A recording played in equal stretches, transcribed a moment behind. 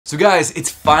So guys,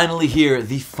 it's finally here,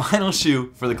 the final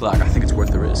shoe for the clock. I think it's worth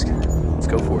the risk. Let's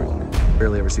go for it.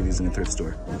 Barely ever see these in a thrift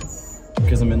store.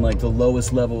 Because I'm in like the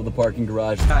lowest level of the parking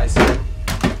garage. Guys.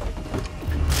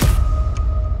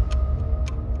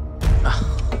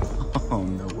 Oh,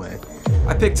 no way.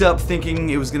 I picked up thinking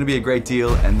it was gonna be a great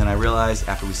deal, and then I realized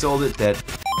after we sold it that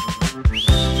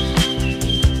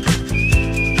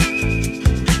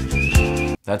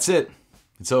that's it.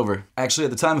 It's over. Actually, at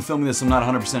the time of filming this, I'm not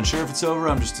 100% sure if it's over.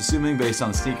 I'm just assuming based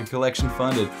on the sneaker collection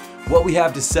fund and what we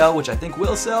have to sell, which I think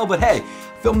will sell, but hey,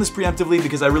 film this preemptively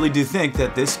because I really do think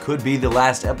that this could be the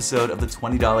last episode of the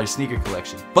 $20 sneaker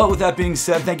collection. But with that being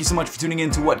said, thank you so much for tuning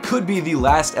in to what could be the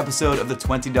last episode of the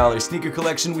 $20 sneaker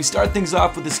collection. We start things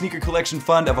off with the sneaker collection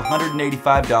fund of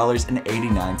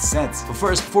 $185.89. But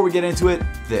first, before we get into it,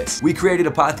 this. We created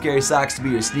Apothecary socks to be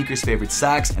your sneakers' favorite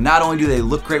socks, and not only do they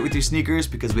look great with your sneakers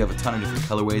because we have a ton of different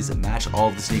colorways that match all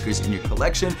of the sneakers in your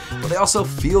collection, but they also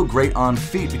feel great on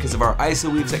feet because of our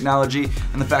ISO-weave technology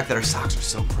and the fact that our socks are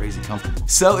so crazy comfortable.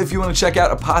 So if you want to check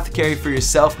out Apothecary for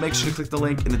yourself, make sure to click the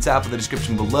link in the top of the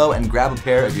description below and grab a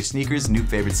pair of your sneakers' new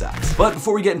favorite socks. But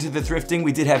before we get into the thrifting,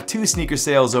 we did have 2 sneaker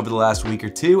sales over the last week or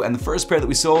 2, and the first pair that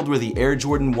we sold were the Air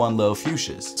Jordan 1 Low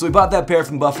Fuchsias. So we bought that pair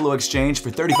from Buffalo Exchange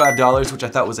for $35, which I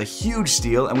thought was a huge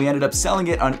steal, and we ended up selling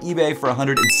it on eBay for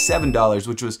 $107,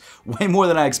 which was way more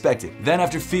than I expected. Then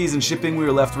after fees and shipping, we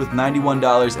were left with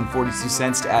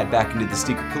 $91.42 to add back into the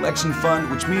sneaker collection fund,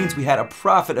 which means we had a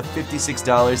profit of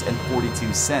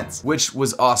 $56.42, which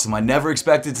was awesome. I never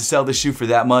expected to sell this shoe for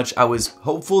that much. I was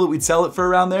hopeful that we'd sell it for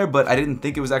around there, but I didn't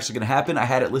think it was actually gonna happen. I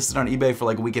had it listed on eBay for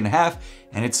like a week and a half,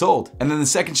 and it sold. And then the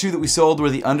second shoe that we sold were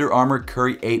the Under Armour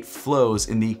Curry 8 Flows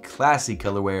in the classy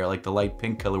colorway, or like the light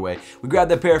pink colorway. We grabbed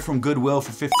that pair from Goodwill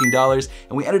for $15,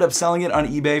 and we ended up selling it on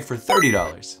eBay for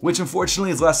 $30, which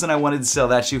unfortunately is less than I wanted to sell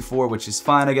that shoe for, which is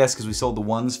fine, I guess, because we sold the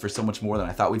ones for so much more than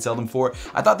I thought we'd sell them for.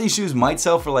 I thought these shoes might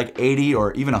sell for like 80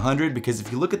 or even 100, because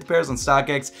if you look at the pairs on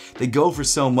StockX, they go for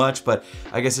so much, but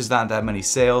I guess there's not that many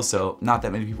sales, so not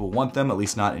that many people want them, at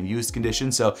least not in used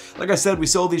condition. So like I said, we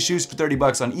sold these shoes for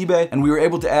 $30 on eBay, and we were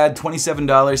able to add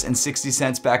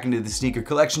 $27.60 back into the sneaker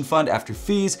collection fund after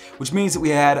fees, which means that we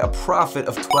had a profit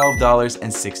of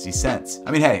 $12.60.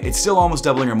 I mean, hey, it's still almost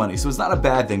doubling our money, so it's not a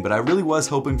bad thing, but I really was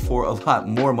hoping for a lot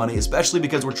more money, especially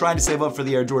because we're trying to save up for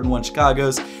the Air Jordan 1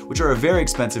 Chicagos, which are a very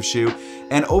expensive shoe.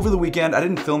 And over the weekend, I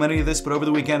didn't film any of this, but over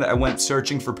the weekend I went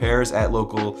searching for pairs at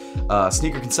local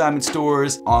sneaker consignment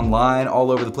stores, online,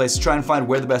 all over the place to try and find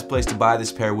where the best place to buy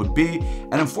this pair would be.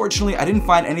 And unfortunately, I didn't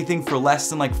find anything for less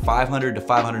than like $500 to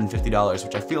 $550,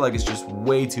 which I feel like is just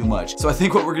way too much. So I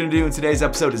think what we're gonna do in today's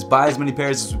episode is buy as many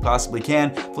pairs as we possibly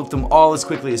can, flip them all as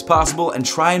quickly as possible, and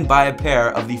try and buy a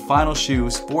pair of the final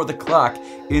shoes for the clock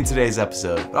in today's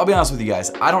episode. But I'll be honest with you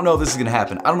guys, I don't know if this is gonna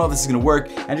happen. I don't know if this is gonna work.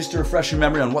 And just to refresh your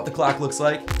memory on what the clock looks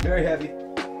like, very heavy,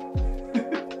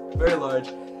 very large.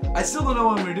 I still don't know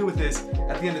what I'm gonna do with this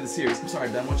at the end of the series. I'm sorry,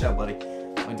 Ben, watch out, buddy.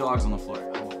 My dog's on the floor. I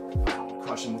don't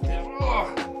crush him with it.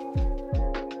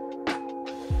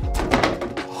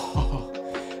 Oh,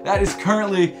 that is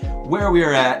currently where we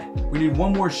are at. We need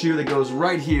one more shoe that goes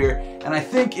right here, and I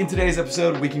think in today's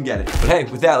episode we can get it. But hey,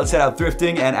 with that, let's head out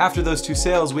thrifting, and after those 2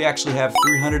 sales, we actually have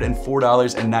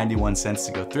 $304.91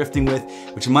 to go thrifting with,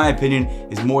 which in my opinion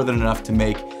is more than enough to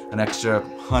make an extra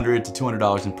 $100 to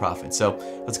 $200 in profit. So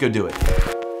let's go do it.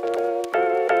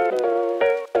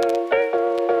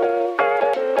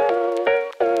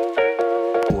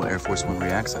 Air Force One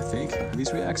Reacts, I think. Are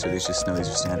these Reacts, or are these just, no, these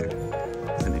are standard.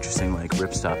 With an interesting like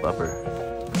ripstop upper.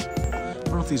 I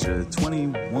don't know if these are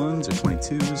 21s or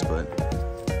 22s, but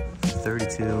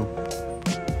 32.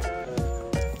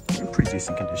 In pretty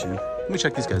decent condition. Let me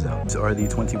check these guys out. These are the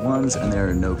 21s, and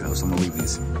they're no-go, so I'm gonna leave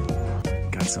these.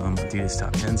 Got some Adidas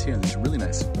top 10s here, and there's a really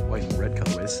nice white and red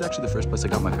colorway. This is actually the first place I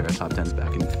got my pair of top 10s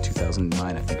back in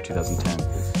 2009, I think, or 2010.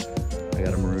 I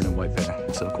got a maroon and white pair.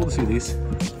 So cool to see these.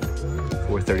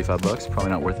 For $35, probably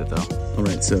not worth it though. All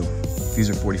right, so these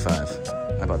are 45.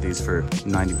 I bought these for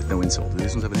 90 with no insole. Do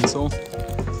these ones have an insole?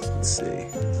 Let's see.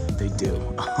 They do.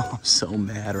 Oh, I'm so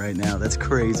mad right now. That's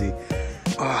crazy.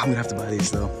 Oh, I'm gonna have to buy these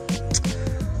though.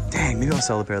 Dang, maybe I'll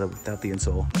sell a pair without the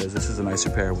insole, because this is a nicer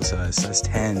pair with size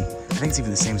 10. I think it's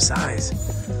even the same size.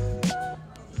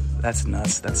 That's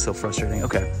nuts. That's so frustrating.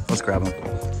 Okay, let's grab them.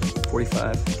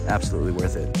 45, absolutely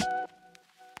worth it.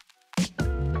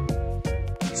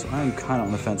 So I'm kind of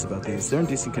on the fence about these. They're in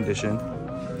decent condition.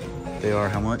 They are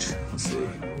how much? Let's see,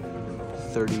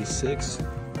 36.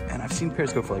 And I've seen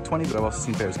pairs go for like 20, but I've also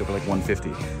seen pairs go for like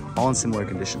 150. All in similar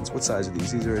conditions. What size are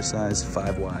these? These are a size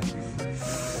 5Y.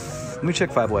 Let me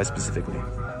check 5Y specifically.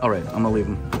 All right, I'm gonna leave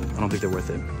them. I don't think they're worth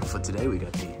it. For today, we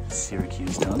got the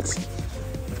Syracuse dunks.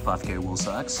 With Apothecary wool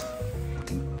socks.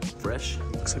 Looking fresh.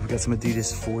 Looks like we got some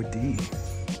Adidas 4D.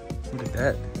 Look at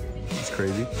that. That's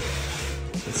crazy.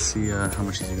 Let's see how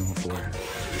much these are going for.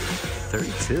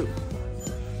 32.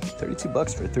 32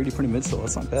 bucks for a 30 printed midsole.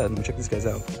 That's not bad. Let me check these guys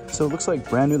out. So it looks like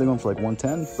brand new they're going for like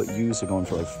 110, but used are going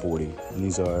for like 40. And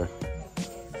these are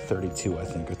 32, I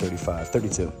think, or 35.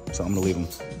 32. So I'm gonna leave them.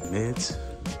 Mids.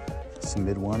 Some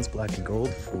mid ones, black and gold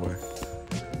for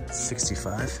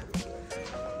 65.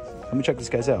 Let me check these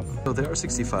guys out. So they are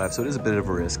 65, so it is a bit of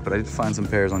a risk, but I did find some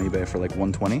pairs on eBay for like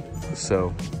 120.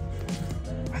 So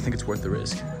I think it's worth the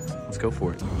risk. Let's go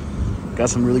for it. Got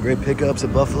some really great pickups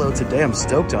at Buffalo today. I'm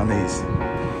stoked on these.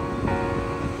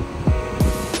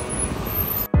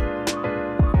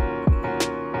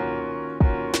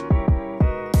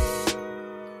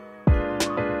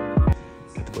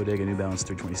 Got the Bodega New Balance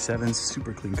 327s,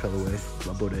 super clean colorway.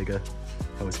 Love Bodega.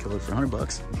 I always kill it for 100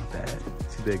 bucks. Not bad.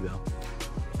 Too big though.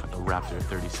 Got the Raptor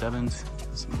 37s,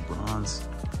 some bronze.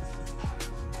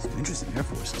 Some interesting Air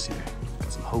Forces here.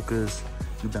 Got some Hokas,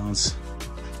 New Balance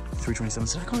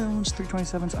 327s. Did I call the other ones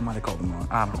 327s? I might have called them wrong.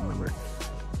 I don't remember.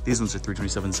 These ones are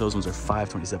 327s. Those ones are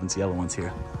 527s, yellow ones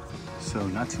here. So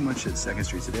not too much at 2nd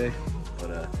Street today,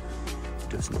 but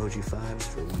do some OG 5s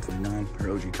for 129, or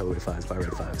OG colorway 5s, by red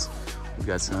 5s. We've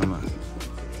got some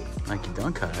Nike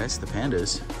Dunk Highs, the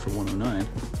Pandas, for 109.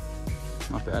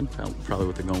 Not bad, probably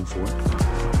what they're going for.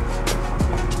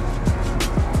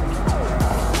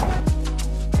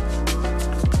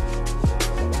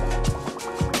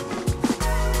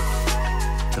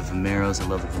 The Vomeros, I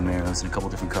love the Vomeros in a couple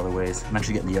different colorways. I'm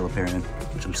actually getting the yellow pair in,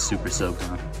 which I'm super soaked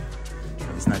on.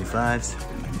 Got these 95s,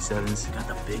 97s. Got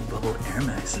the big bubble Air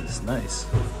Maxes, nice.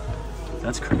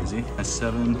 That's crazy.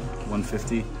 S7,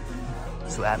 150.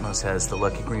 So Atmos has the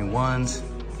Lucky Green ones.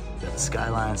 Got the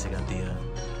Skylines, they got the,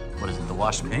 what is it, the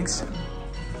Wash Pinks.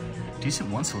 Decent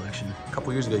one selection. A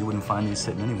couple years ago, you wouldn't find these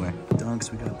sitting anywhere.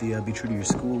 Dunks, we got the Be True to Your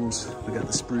Schools. We got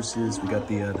the Spruces, we got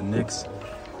the Knicks.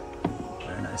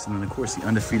 Very nice. And then of course the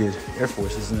undefeated Air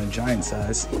Forces in a giant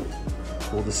size.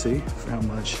 Cool to see. For how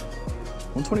much?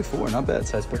 124, not bad,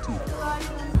 size 14.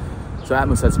 So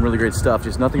Atmos had some really great stuff.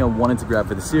 Just nothing I wanted to grab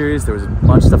for the series. There was a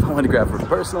bunch of stuff I wanted to grab for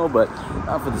personal, but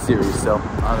not for the series. So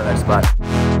on to the next spot.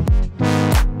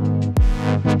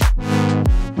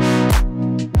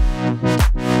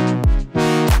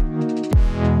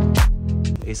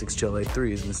 Asics Gel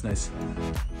A3s in this nice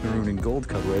maroon and gold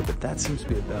colorway, but that seems to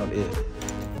be about it.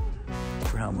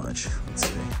 For how much? Let's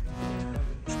see.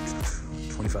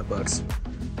 25 bucks.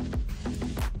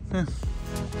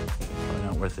 Probably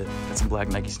not worth it. Got some black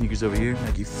Nike sneakers over here.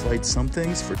 Nike Flight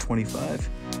somethings for 25.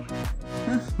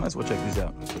 Might as well check these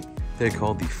out. They're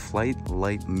called the Flight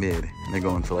Light Mid, and they're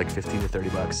going for like 15 to 30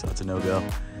 bucks, so that's a no-go.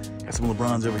 Got some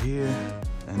LeBrons over here,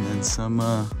 and then some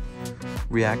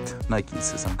React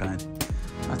Nikes of some kind.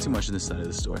 Not too much on this side of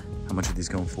the store. How much are these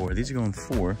going for? These are going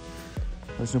for,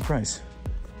 there's no price.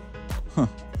 Huh,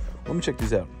 let me check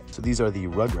these out. So these are the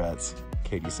Rugrats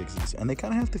KD6s, and they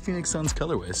kind of have the Phoenix Suns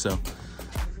colorway, so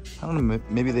I don't know,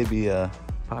 maybe they'd be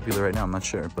popular right now, I'm not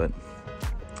sure, but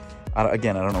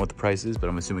again, I don't know what the price is, but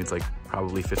I'm assuming it's like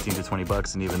probably 15 to 20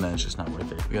 bucks, and even then it's just not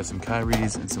worth it. We got some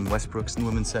Kyries and some Westbrooks in the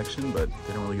women's section, but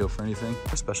they don't really go for anything.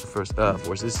 Or special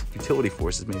forces, utility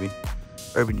forces maybe,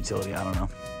 urban utility, I don't know.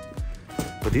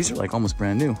 But these are like almost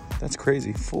brand new. That's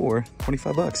crazy, for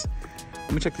 25 bucks.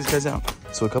 Let me check these guys out.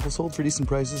 So a couple sold for decent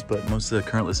prices, but most of the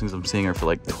current listings I'm seeing are for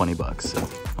like 20 bucks, so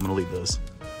I'm gonna leave those.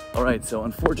 All right, so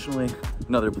unfortunately,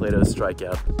 another Play-Doh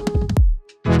strikeout.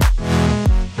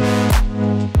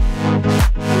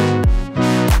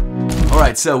 All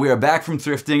right, so we are back from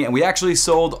thrifting, and we actually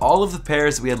sold all of the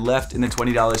pairs that we had left in the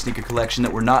 $20 sneaker collection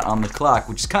that were not on the clock,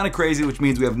 which is kind of crazy, which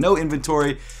means we have no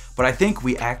inventory, but I think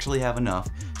we actually have enough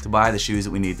to buy the shoes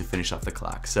that we need to finish off the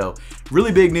clock. So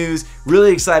really big news,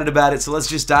 really excited about it. So let's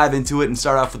just dive into it and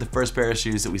start off with the first pair of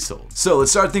shoes that we sold. So let's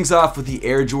start things off with the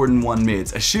Air Jordan 1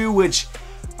 mids, a shoe which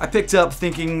I picked up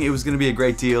thinking it was gonna be a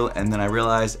great deal, and then I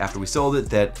realized after we sold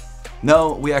it that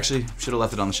no, we actually should have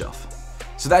left it on the shelf.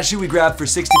 So that shoe we grabbed for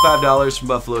 $65 from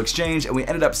Buffalo Exchange, and we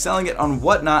ended up selling it on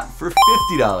Whatnot for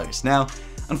 $50. Now,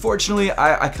 unfortunately,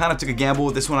 I kind of took a gamble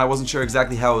with this one. I wasn't sure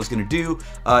exactly how I was gonna do.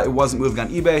 It wasn't moving on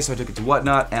eBay, so I took it to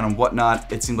Whatnot, and on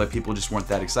Whatnot, it seemed like people just weren't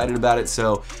that excited about it.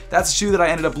 So that's a shoe that I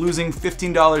ended up losing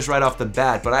 $15 right off the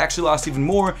bat, but I actually lost even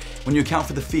more when you account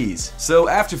for the fees. So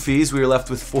after fees, we were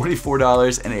left with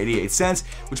 $44.88,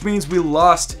 which means we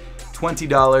lost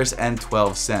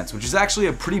 $20.12, which is actually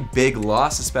a pretty big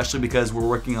loss, especially because we're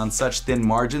working on such thin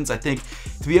margins. I think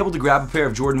to be able to grab a pair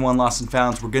of Jordan 1 Lost and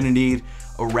Founds, we're gonna need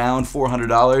around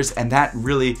 $400, and that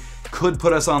really could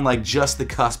put us on like just the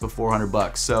cusp of 400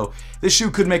 bucks. So this shoe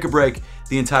could make or break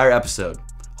the entire episode.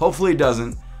 Hopefully it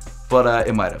doesn't, but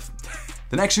it might have.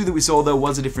 The next shoe that we sold though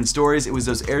was a different story. It was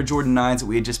those Air Jordan 9s that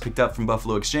we had just picked up from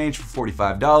Buffalo Exchange for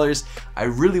 $45. I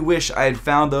really wish I had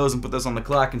found those and put those on the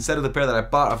clock instead of the pair that I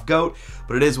bought off GOAT,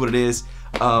 but it is what it is.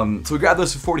 So we grabbed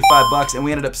those for 45 bucks and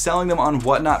we ended up selling them on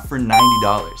Whatnot for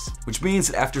 $90, which means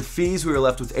that after fees we were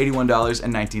left with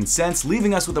 $81.19,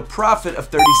 leaving us with a profit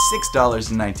of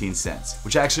 $36.19,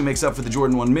 which actually makes up for the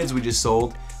Jordan 1 mids we just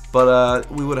sold. But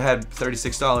we would have had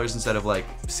 $36 instead of like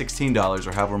 $16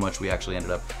 or however much we actually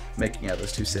ended up making out of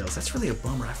those two sales. That's really a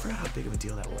bummer. I forgot how big of a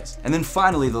deal that was. And then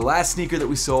finally, the last sneaker that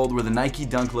we sold were the Nike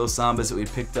Dunk Low Sambas that we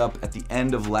picked up at the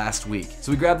end of last week.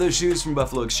 So we grabbed those shoes from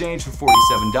Buffalo Exchange for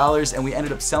 $47 and we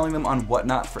ended up selling them on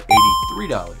Whatnot for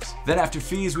 $83. Then after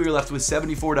fees, we were left with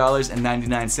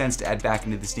 $74.99 to add back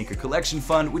into the sneaker collection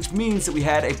fund, which means that we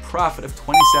had a profit of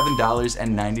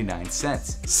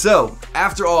 $27.99. So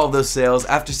after all of those sales,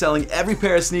 after selling every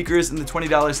pair of sneakers in the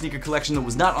 $20 sneaker collection that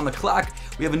was not on the clock,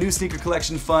 we have a new sneaker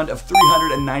collection fund of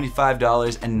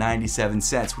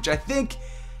 $395.97, which I think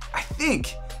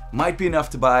might be enough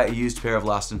to buy a used pair of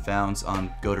Lost and Founds on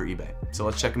GOAT or eBay. So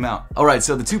let's check them out. Alright,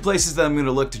 so the two places that I'm going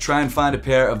to look to try and find a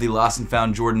pair of the Lost and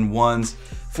Found Jordan 1s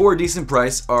for a decent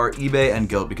price are eBay and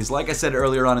GOAT, because like I said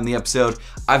earlier on in the episode,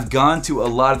 I've gone to a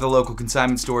lot of the local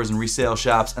consignment stores and resale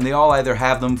shops and they all either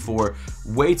have them for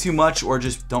way too much or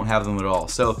just don't have them at all.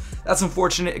 So that's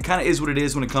unfortunate. It kind of is what it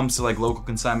is when it comes to like local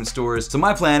consignment stores. So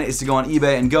my plan is to go on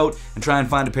eBay and GOAT and try and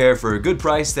find a pair for a good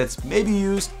price that's maybe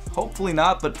used, hopefully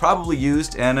not, but probably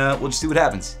used, and we'll just see what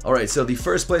happens. Alright, so the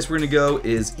first place we're gonna go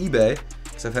is eBay,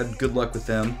 because I've had good luck with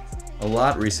them a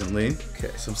lot recently.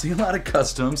 Okay, so I'm seeing a lot of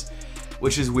customs,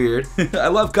 which is weird. I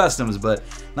love customs, but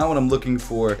not when I'm looking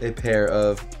for a pair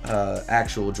of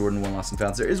actual Jordan 1 Lost and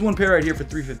Founds. There is one pair right here for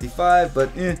 $355, but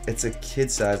it's a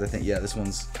kid size, I think. Yeah, this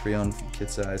one's pre-owned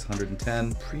kid size,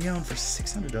 $110. Pre-owned for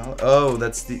 $600. Oh,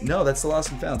 that's the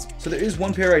Lost and Founds. So there is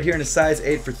one pair right here in a size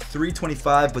 8 for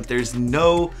 $325, but this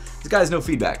guy has no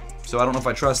feedback. So I don't know if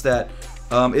I trust that.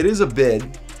 It is a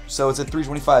bid, so it's a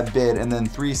 $325 bid and then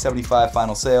 $375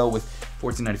 final sale with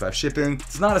 $14.95 shipping.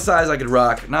 It's not a size I could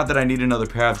rock. Not that I need another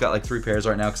pair. I've got like 3 pairs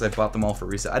right now because I bought them all for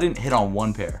resale. I didn't hit on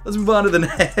one pair. Let's move on to the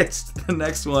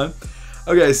next one.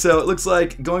 Okay, so it looks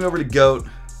like going over to GOAT.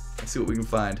 Let's see what we can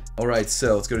find. All right,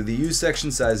 so let's go to the used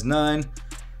section, size 9.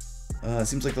 It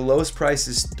seems like the lowest price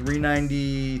is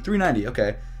 $390.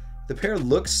 Okay, the pair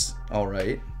looks all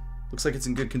right. Looks like it's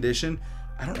in good condition.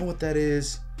 I don't know what that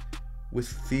is with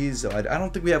fees though. I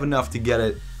don't think we have enough to get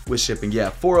it with shipping. Yeah,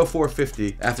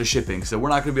 $404.50 after shipping. So we're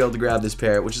not going to be able to grab this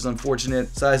pair, which is unfortunate.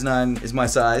 Size 9 is my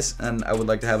size, and I would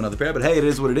like to have another pair, but hey, it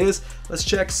is what it is. Let's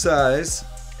check size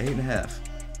 8.5.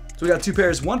 So we got 2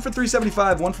 pairs, one for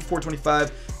 $375, one for $425.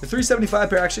 The $375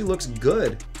 pair actually looks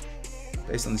good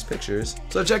based on these pictures.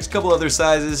 So I've checked a couple other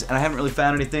sizes and I haven't really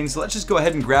found anything, so let's just go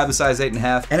ahead and grab the size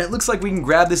 8.5. And it looks like we can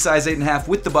grab this size 8.5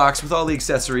 with the box, with all the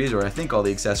accessories, or I think all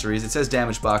the accessories. It says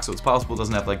damaged box, so it's possible it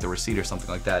doesn't have like the receipt or something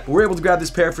like that. But we're able to grab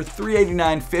this pair for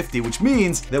 $389.50, which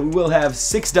means that we will have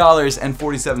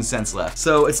 $6.47 left.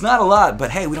 So it's not a lot,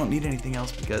 but hey, we don't need anything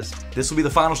else because this will be the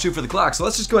final shoe for the clock. So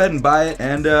let's just go ahead and buy it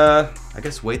and I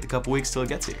guess wait the couple weeks till it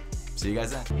gets here. See you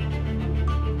guys then.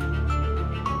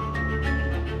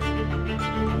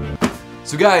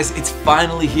 So guys, it's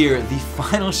finally here, the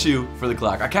final shoe for the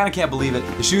clock. I kind of can't believe it.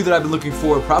 The shoe that I've been looking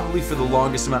for probably for the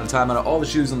longest amount of time out of all the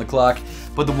shoes on the clock,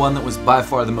 but the one that was by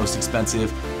far the most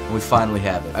expensive, and we finally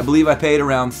have it. I believe I paid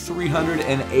around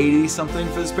 $380 something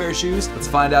for this pair of shoes. Let's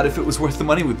find out if it was worth the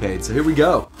money we paid. So here we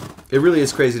go. It really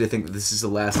is crazy to think that this is the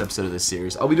last episode of this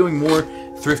series. I'll be doing more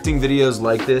thrifting videos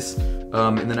like this in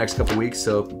the next couple weeks,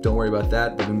 so don't worry about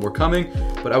that. There'll be more coming,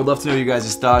 but I would love to know you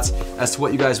guys' thoughts as to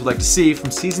what you guys would like to see from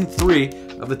season 3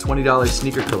 of the $20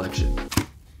 sneaker collection.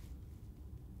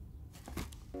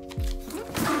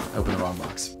 I opened the wrong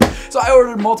box. So I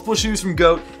ordered multiple shoes from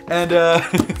GOAT, and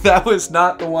that was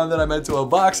not the one that I meant to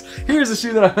unbox. Here's the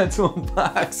shoe that I meant to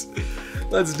unbox.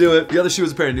 Let's do it. The other shoe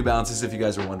is a pair of New Balances, if you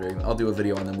guys are wondering. I'll do a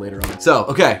video on them later on. So,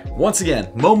 okay, once again,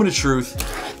 moment of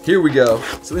truth. Here we go.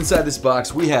 So inside this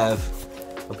box, we have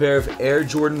a pair of Air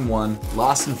Jordan 1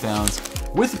 Lost and Founds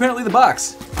with apparently the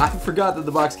box. I forgot that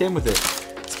the box came with it.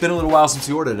 It's been a little while since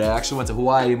we ordered it. I actually went to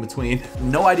Hawaii in between.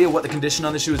 No idea what the condition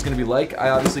on this shoe is going to be like. I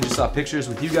obviously just saw pictures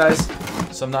with you guys,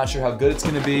 so I'm not sure how good it's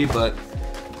going to be, but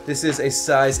this is a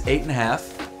size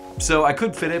 8.5. So I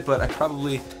could fit it, but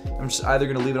I'm just either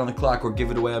going to leave it on the clock or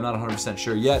give it away. I'm not 100%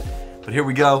 sure yet. But here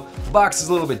we go. The box is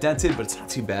a little bit dented, but it's not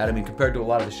too bad. I mean, compared to a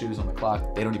lot of the shoes on the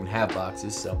clock, they don't even have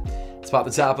boxes. So let's pop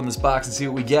the top on this box and see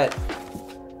what we get.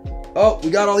 Oh, we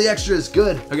got all the extras.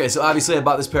 Good. Okay, so obviously I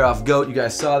bought this pair off GOAT. You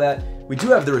guys saw that. We do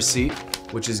have the receipt.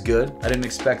 which is good. I didn't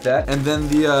expect that. And then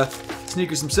the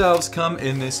sneakers themselves come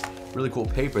in this really cool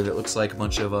paper that looks like a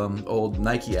bunch of old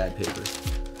Nike ad paper.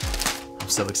 I'm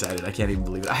so excited, I can't even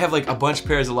believe it. I have like a bunch of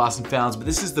pairs of Lost and Founds, but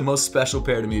this is the most special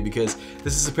pair to me because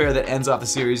this is a pair that ends off the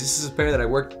series. This is a pair that I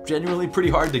worked genuinely pretty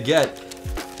hard to get.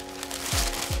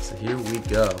 So here we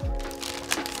go.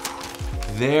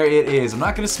 There it is. I'm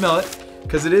not gonna smell it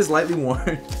because it is lightly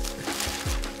worn.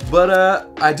 But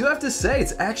I do have to say,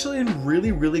 it's actually in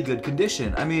really, really good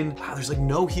condition. I mean, wow, there's like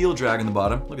no heel drag on the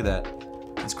bottom. Look at that.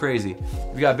 That's crazy.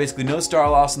 We got basically no star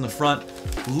loss in the front,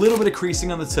 a little bit of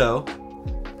creasing on the toe.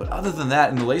 But other than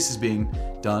that, and the laces being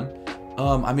done,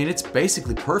 I mean, it's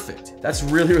basically perfect. That's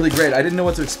really, really great. I didn't know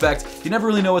what to expect. You never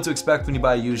really know what to expect when you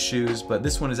buy used shoes, but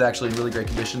this one is actually in really great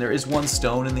condition. There is one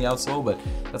stone in the outsole, but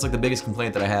that's like the biggest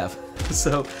complaint that I have.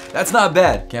 So that's not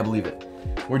bad. Can't believe it.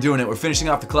 We're doing it. We're finishing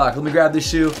off the clock. Let me grab this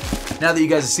shoe. Now that you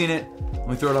guys have seen it, let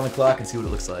me throw it on the clock and see what it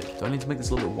looks like. Do I need to make this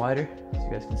a little bit wider so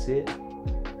you guys can see it?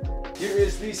 Here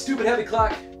is the stupid heavy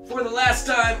clock for the last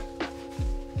time.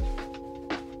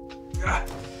 Ah.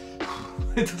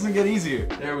 It doesn't get easier.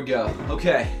 There we go.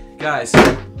 Okay, guys.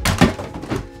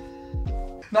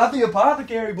 Not the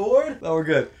apothecary board. Oh, we're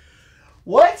good.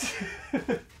 What?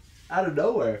 Out of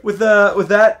nowhere. With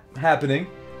that happening,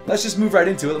 let's just move right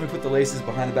into it. Let me put the laces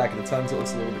behind the back of the tongue so it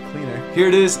looks a little bit cleaner. Here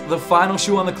it is, the final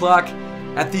shoe on the clock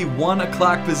at the 1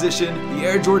 o'clock position, the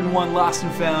Air Jordan 1 Lost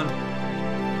and Found.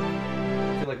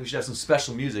 I feel like we should have some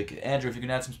special music. Andrew, if you can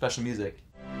add some special music.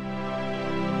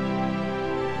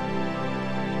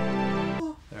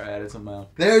 There, I added something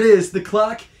out. There it is, the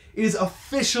clock is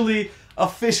officially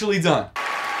done.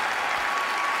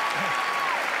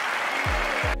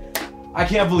 I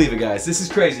can't believe it, guys. This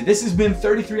is crazy. This has been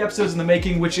 33 episodes in the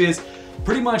making, which is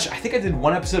pretty much, I think I did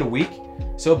 1 episode a week.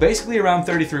 So basically around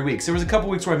 33 weeks. There was a couple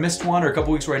weeks where I missed one or a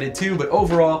couple weeks where I did 2, but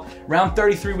overall, around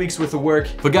 33 weeks worth of work.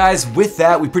 But guys, with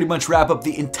that, we pretty much wrap up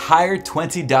the entire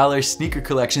 $20 sneaker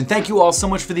collection. Thank you all so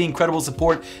much for the incredible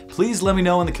support. Please let me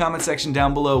know in the comment section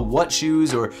down below what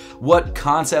shoes or what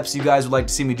concepts you guys would like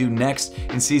to see me do next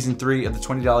in season 3 of the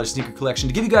 $20 sneaker collection.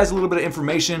 To give you guys a little bit of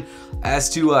information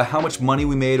as to how much money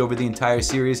we made over the entire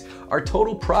series, our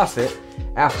total profit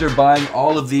after buying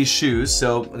all of these shoes,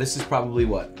 so this is probably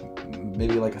what?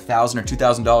 Maybe like $1,000 or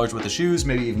 $2,000 worth of shoes,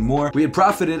 maybe even more. We had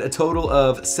profited a total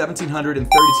of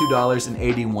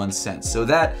 $1,732.81. So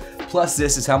that plus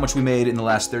this is how much we made in the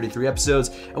last 33 episodes,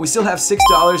 and we still have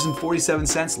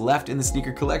 $6.47 left in the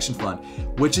sneaker collection fund,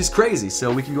 which is crazy.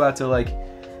 So we can go out to like,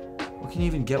 what can you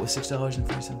even get with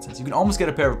 $6.47? You can almost get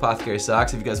a pair of Apothecary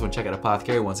socks if you guys want to check out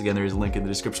Apothecary. Once again, there is a link in the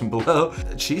description below.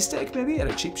 A cheesesteak maybe at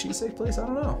a cheap cheesesteak place, I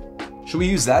don't know. Should we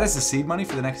use that as the seed money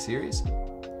for the next series?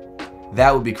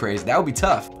 That would be crazy. That would be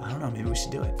tough. I don't know, maybe we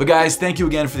should do it. But guys, thank you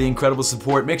again for the incredible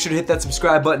support. Make sure to hit that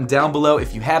subscribe button down below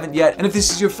if you haven't yet. And if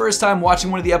this is your first time watching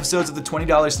one of the episodes of the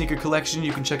 $20 sneaker collection,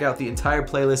 you can check out the entire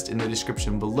playlist in the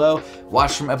description below.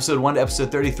 Watch from episode 1 to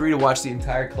episode 33 to watch the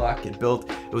entire clock get built.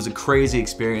 It was a crazy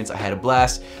experience. I had a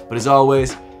blast. But as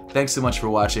always, thanks so much for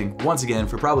watching once again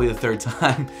for probably the 3rd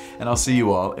time, and I'll see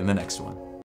you all in the next one.